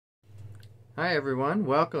Hi everyone,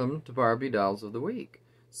 welcome to Barbie Dolls of the Week.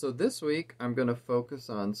 So this week I'm going to focus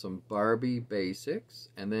on some Barbie basics,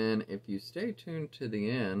 and then if you stay tuned to the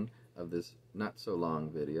end of this not so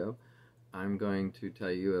long video, I'm going to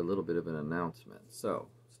tell you a little bit of an announcement, so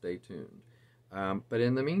stay tuned. But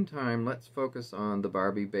in the meantime, let's focus on the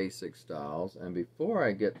Barbie Basics dolls, and before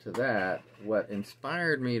I get to that, what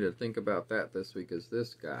inspired me to think about that this week is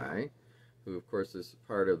this guy, who of course is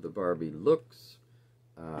part of the Barbie Looks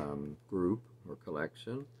group or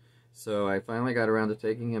collection. So I finally got around to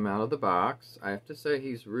taking him out of the box. I have to say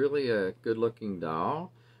he's really a good looking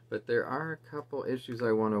doll, but there are a couple issues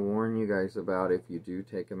I want to warn you guys about if you do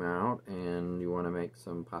take him out and you want to make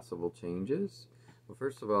some possible changes. Well,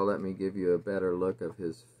 first of all, let me give you a better look of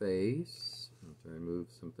his face. After I move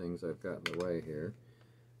some things I've got in the way here.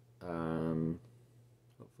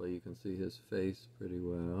 Hopefully you can see his face pretty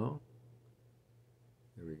well.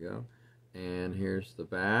 Here we go. And here's the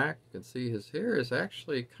back. You can see his hair is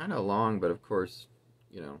actually kind of long, but of course,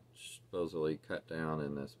 you know, supposedly cut down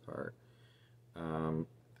in this part. I'm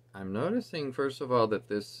noticing, first of all, that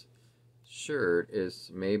this shirt is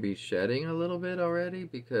maybe shedding a little bit already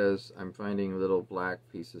because I'm finding little black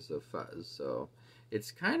pieces of fuzz. So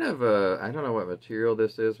it's kind of a, I don't know what material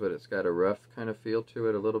this is, but it's got a rough kind of feel to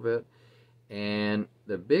it a little bit. And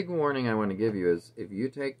the big warning I want to give you is if you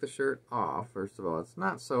take the shirt off, first of all, it's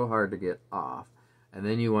not so hard to get off, and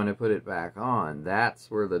then you want to put it back on,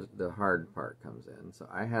 that's where the hard part comes in. So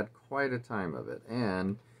I had quite a time of it.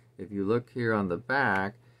 And if you look here on the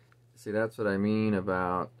back, see, that's what I mean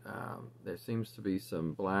about there seems to be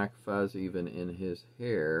some black fuzz even in his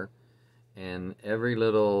hair, and every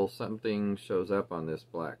little something shows up on this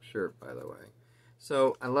black shirt, by the way.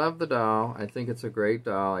 So I love the doll. I think it's a great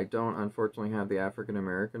doll. I don't unfortunately have the African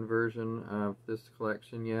American version of this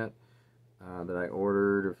collection yet that I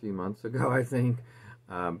ordered a few months ago, I think.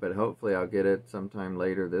 But hopefully I'll get it sometime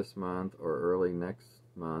later this month or early next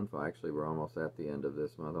month. Well, actually, we're almost at the end of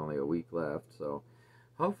this month, only a week left. So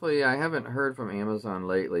hopefully, I haven't heard from Amazon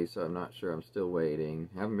lately, so I'm not sure. I'm still waiting.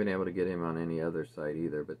 Haven't been able to get him on any other site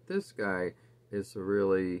either. But this guy is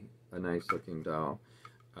really a nice looking doll.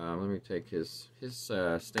 Let me take his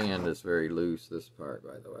stand is very loose, this part,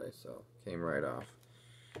 by the way, so came right off.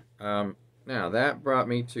 Now that brought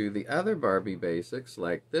me to the other Barbie Basics,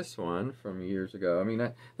 like this one from years ago. I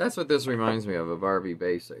mean, that's what this reminds me of, a Barbie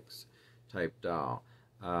Basics type doll.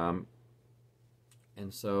 And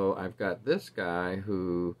so I've got this guy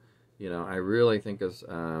who, you know, I really think is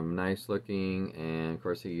nice looking, and of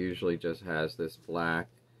course he usually just has this black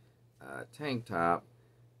tank top.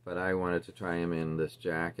 But I wanted to try him in this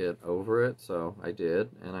jacket over it, so I did,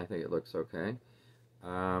 and I think it looks okay.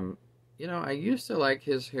 You know, I used to like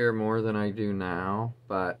his hair more than I do now,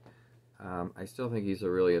 but I still think he's a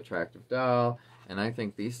really attractive doll, and I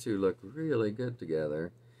think these two look really good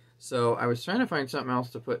together. So I was trying to find something else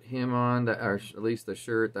to put him on, or at least the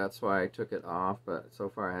shirt. That's why I took it off, but so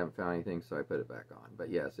far I haven't found anything, so I put it back on. But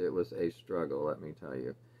yes, it was a struggle, let me tell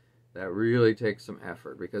you. That really takes some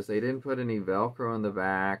effort because they didn't put any Velcro in the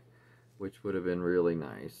back, which would have been really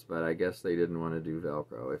nice, but I guess they didn't want to do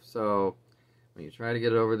Velcro. If so, when you try to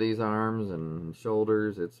get it over these arms and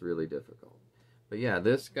shoulders, it's really difficult. But yeah,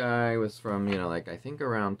 this guy was from, you know, like I think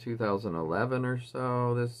around 2011 or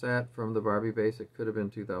so, this set from the Barbie Basic. Could have been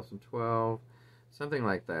 2012, something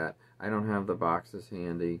like that. I don't have the boxes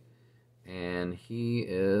handy. And he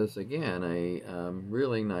is, again, a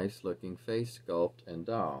really nice looking face sculpt and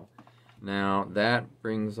doll. Now that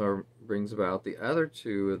brings about the other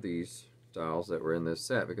two of these dolls that were in this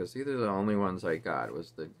set, because these are the only ones I got. It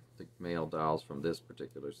was the male dolls from this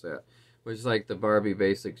particular set, which is like the Barbie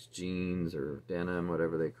Basics jeans or denim,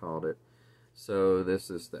 whatever they called it. So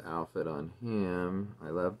this is the outfit on him.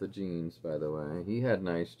 I love the jeans, by the way. He had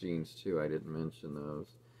nice jeans too. I didn't mention those.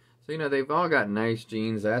 So, you know, they've all got nice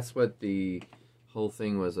jeans. That's what the whole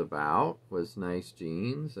thing was about, was nice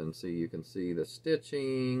jeans. And so you can see the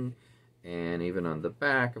stitching, and even on the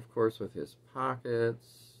back, of course, with his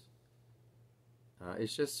pockets.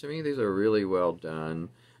 It's just, to me, these are really well done.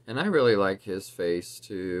 And I really like his face,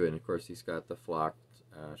 too. And, of course, he's got the flocked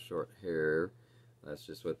short hair. That's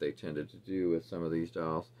just what they tended to do with some of these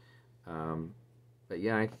dolls. But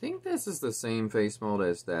yeah, I think this is the same face mold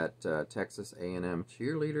as that Texas A&M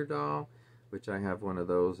cheerleader doll, which I have one of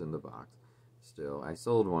those in the box still. I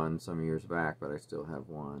sold one some years back, but I still have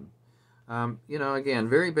one. You know, again,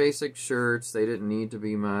 very basic shirts. They didn't need to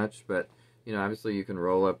be much, but, you know, obviously you can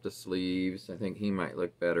roll up the sleeves. I think he might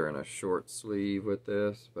look better in a short sleeve with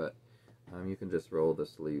this, but you can just roll the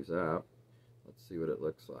sleeves up. Let's see what it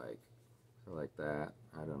looks like. So like that.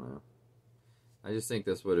 I don't know. I just think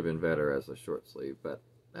this would have been better as a short sleeve, but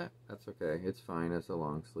that's okay. It's fine. It's a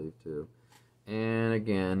long sleeve too. And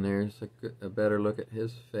again, there's a better look at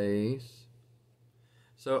his face.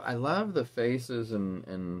 So I love the faces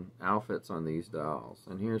and outfits on these dolls.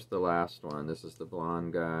 And here's the last one. This is the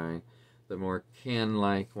blonde guy, the more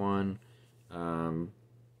Ken-like one.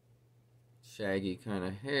 Shaggy kind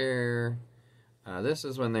of hair. This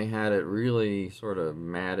is when they had it really sort of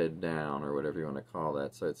matted down, or whatever you want to call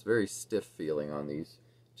that. So it's very stiff feeling on these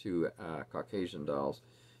two Caucasian dolls.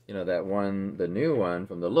 You know, that one, the new one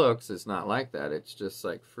from the looks, is not like that. It's just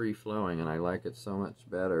like free flowing, and I like it so much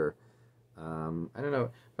better. I don't know.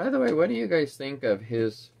 By the way, what do you guys think of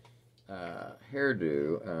his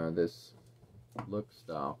hairdo, this looks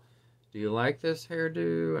doll? Do you like this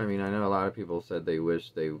hairdo? I mean, I know a lot of people said they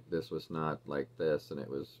wish this was not like this and it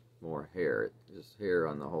was more hair, just hair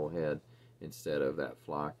on the whole head instead of that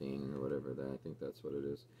flocking or whatever. I think that's what it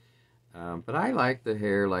is. But I like the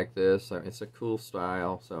hair like this. It's a cool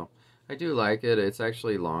style, so I do like it. It's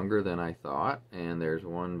actually longer than I thought, and there's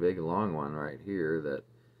one big long one right here that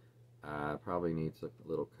probably needs a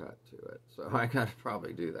little cut to it. So I gotta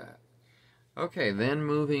probably do that. Okay, then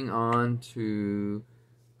moving on to,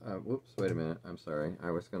 whoops, wait a minute, I'm sorry.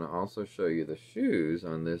 I was gonna also show you the shoes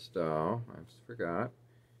on this doll. I just forgot.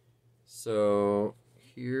 So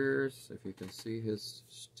here's, if you can see his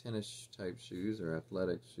tennis type shoes or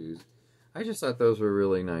athletic shoes. I just thought those were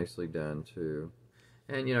really nicely done too.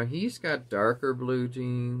 And you know, he's got darker blue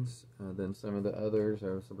jeans than some of the others.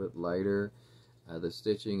 Are a bit lighter. The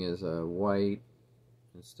stitching is white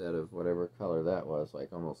instead of whatever color that was,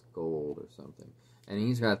 like almost gold or something. And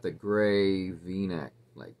he's got the gray V-neck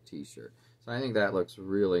like t-shirt. So I think that looks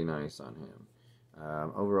really nice on him.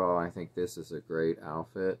 Overall, I think this is a great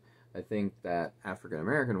outfit. I think that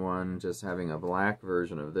African-American one, just having a black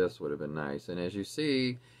version of this would have been nice. And as you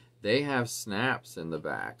see, they have snaps in the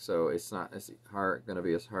back, so it's not as hard, going to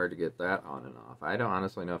be as hard to get that on and off. I don't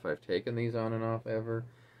honestly know if I've taken these on and off ever,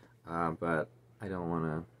 but I don't want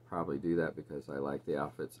to probably do that because I like the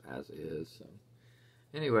outfits as is. So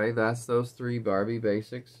anyway, that's those three Barbie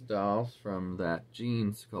Basics dolls from that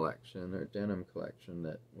jeans collection, or denim collection,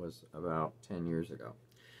 that was about 10 years ago.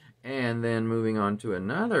 And then moving on to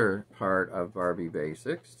another part of Barbie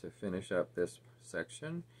Basics to finish up this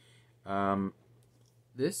section.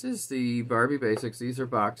 This is the Barbie Basics. These are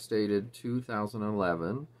box dated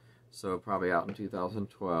 2011, so probably out in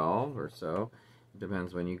 2012 or so.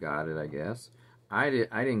 Depends when you got it, I guess. I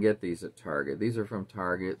didn't get these at Target. These are from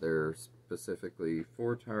Target. They're specifically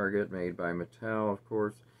for Target, made by Mattel, of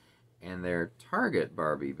course, and they're Target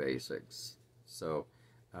Barbie Basics. So,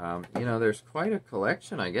 you know, there's quite a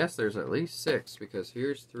collection. I guess there's at least 6, because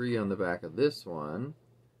here's 3 on the back of this one.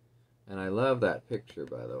 And I love that picture,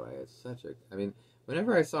 by the way. It's such a, I mean,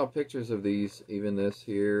 whenever I saw pictures of these, even this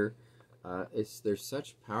here, there's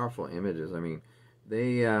such powerful images. I mean,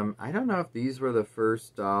 they, I don't know if these were the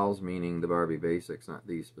first dolls, meaning the Barbie Basics, not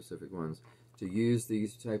these specific ones, to use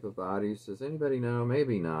these type of bodies. Does anybody know?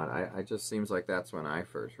 Maybe not. I just seems like that's when I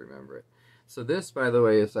first remember it. So this, by the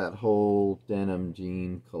way, is that whole denim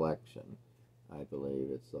jean collection. I believe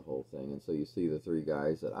it's the whole thing. And so you see the 3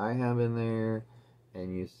 guys that I have in there,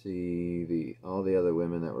 and you see all the other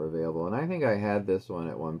women that were available. And I think I had this one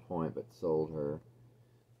at one point, but sold her.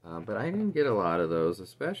 But I didn't get a lot of those,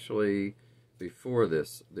 especially before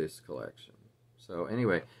this collection. So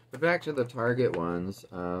anyway, but back to the Target ones.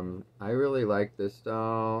 I really like this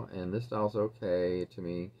doll, and this doll's okay to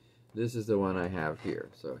me. This is the one I have here.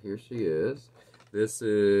 So here she is. This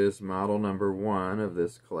is model number 1 of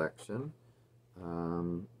this collection.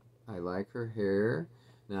 I like her hair.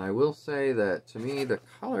 Now I will say that to me the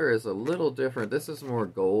color is a little different. This is more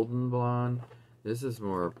golden blonde. This is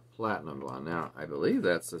more platinum blonde. Now I believe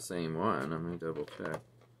that's the same one. Let me double check.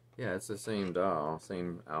 Yeah, it's the same doll,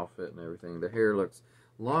 same outfit and everything. The hair looks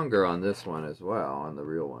longer on this one as well, on the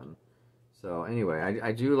real one. So anyway,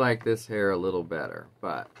 I do like this hair a little better,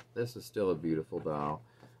 but this is still a beautiful doll.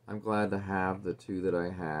 I'm glad to have the 2 that I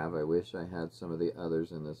have. I wish I had some of the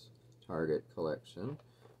others in this Target collection.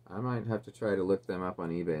 I might have to try to look them up on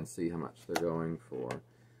eBay and see how much they're going for.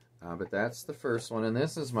 But that's the first one, and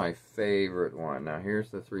this is my favorite one. Now here's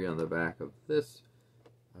the 3 on the back of this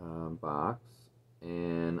box,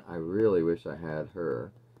 and I really wish I had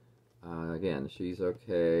her. Again, she's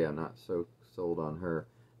okay. I'm not so sold on her.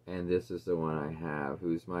 And this is the one I have,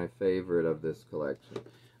 who's my favorite of this collection.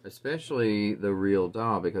 Especially the real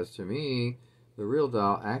doll, because to me, the real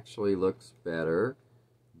doll actually looks better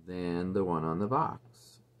than the one on the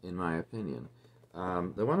box, in my opinion.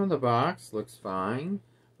 The one on the box looks fine,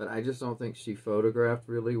 but I just don't think she photographed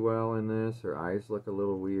really well in this. Her eyes look a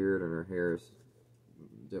little weird, and her hair is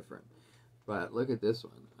different. But look at this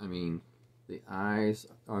one. I mean, the eyes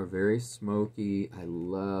are very smoky. I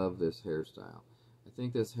love this hairstyle. I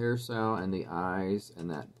think this hairstyle and the eyes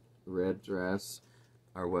and that red dress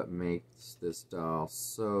are what makes this doll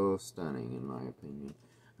so stunning, in my opinion.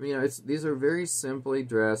 I mean, these are very simply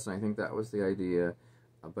dressed, and I think that was the idea,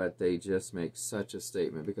 but they just make such a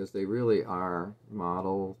statement because they really are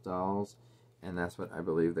model dolls, and that's what I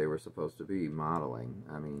believe they were supposed to be, modeling,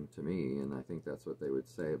 I mean, to me, and I think that's what they would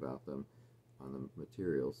say about them on the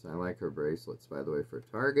materials. I like her bracelets, by the way, for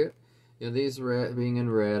Target. You know, these red, being in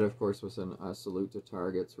red, of course, was a salute to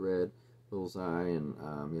Target's red bullseye, and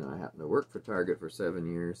you know, I happened to work for Target for 7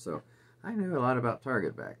 years, so I knew a lot about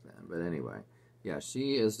Target back then. But anyway, yeah,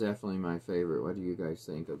 she is definitely my favorite. What do you guys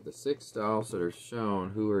think of the 6 dolls that are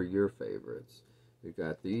shown? Who are your favorites? We've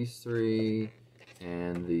got these 3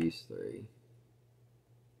 and these 3.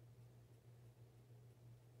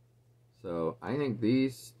 So I think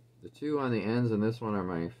these, the 2 on the ends and this one are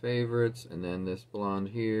my favorites, and then this blonde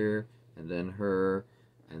here, and then her,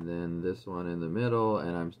 and then this one in the middle,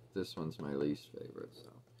 and this one's my least favorite.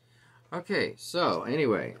 So, okay, so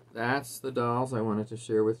anyway, that's the dolls I wanted to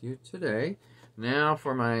share with you today. Now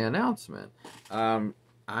for my announcement. I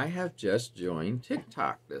have just joined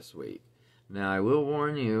TikTok this week. Now I will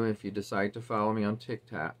warn you, if you decide to follow me on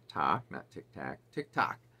TikTok,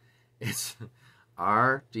 it's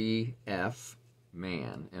RDF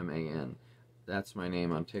Man, M-A-N. That's my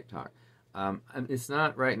name on TikTok. It's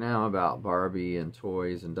not right now about Barbie and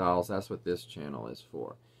toys and dolls. That's what this channel is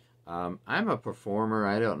for. I'm a performer.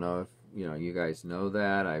 I don't know if you guys know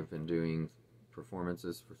that. I've been doing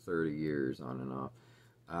performances for 30 years on and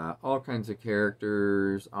off. All kinds of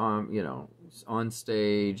characters, on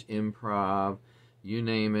stage, improv, you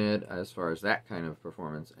name it, as far as that kind of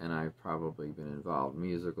performance. And I've probably been involved in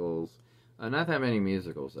musicals. Not that many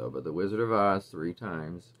musicals, though, but The Wizard of Oz 3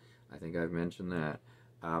 times. I think I've mentioned that.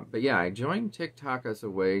 But yeah, I joined TikTok as a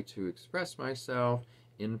way to express myself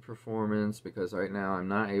in performance, because right now I'm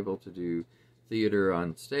not able to do theater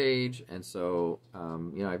on stage, and so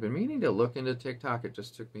I've been meaning to look into TikTok. It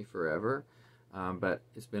just took me forever, but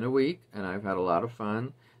it's been a week and I've had a lot of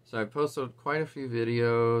fun. So I've posted quite a few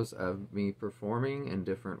videos of me performing in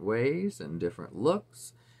different ways and different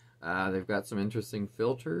looks. They've got some interesting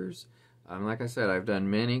filters. Like I said, I've done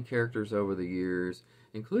many characters over the years,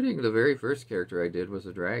 including the very first character I did was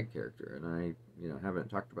a drag character, and I haven't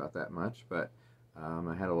talked about that much, but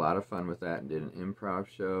I had a lot of fun with that and did an improv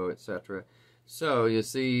show, etc. So you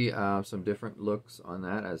see some different looks on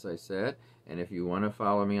that, as I said, and if you want to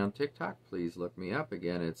follow me on TikTok, please look me up.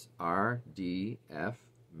 Again, it's RDF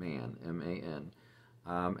Man, M-A-N.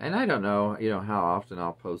 And I don't know, how often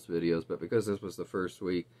I'll post videos, but because this was the first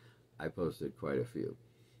week, I posted quite a few.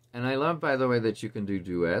 And I love, by the way, that you can do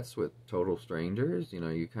duets with total strangers.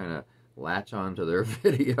 You kind of latch onto their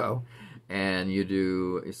video and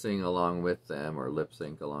you sing along with them or lip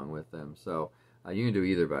sync along with them. So you can do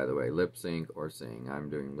either, by the way, lip sync or sing. I'm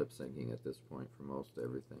doing lip syncing at this point for most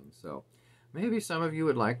everything. So maybe some of you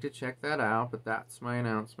would like to check that out, but that's my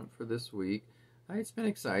announcement for this week. It's been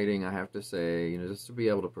exciting, I have to say, just to be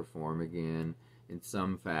able to perform again in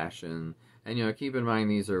some fashion. And, keep in mind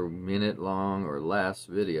these are minute-long or less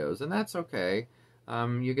videos, and that's okay.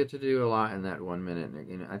 You get to do a lot in that 1 minute.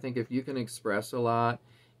 I think if you can express a lot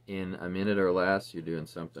in a minute or less, you're doing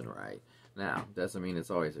something right. Now, doesn't mean it's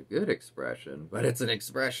always a good expression, but it's an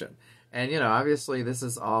expression. And, obviously this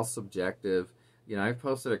is all subjective. I've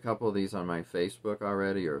posted a couple of these on my Facebook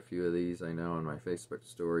already, or a few of these I know on my Facebook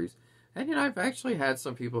stories. And, I've actually had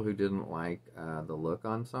some people who didn't like the look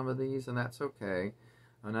on some of these, and that's okay.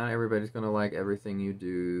 Not everybody's going to like everything you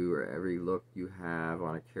do or every look you have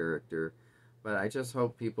on a character, but I just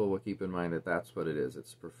hope people will keep in mind that that's what it is.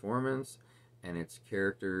 It's performance, and it's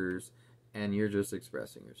characters, and you're just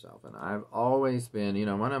expressing yourself. And I've always been,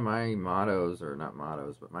 one of my mottos, or not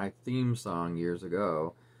mottos, but my theme song years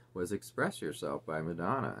ago was Express Yourself by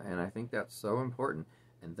Madonna, and I think that's so important,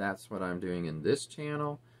 and that's what I'm doing in this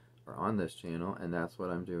channel, or on this channel, and that's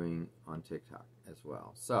what I'm doing on TikTok as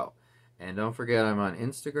well. So, and don't forget, I'm on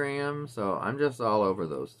Instagram, so I'm just all over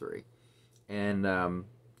those 3. And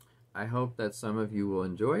I hope that some of you will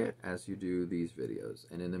enjoy it as you do these videos.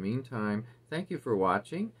 And in the meantime, thank you for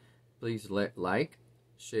watching. Please like,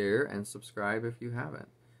 share, and subscribe if you haven't.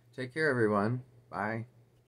 Take care, everyone. Bye.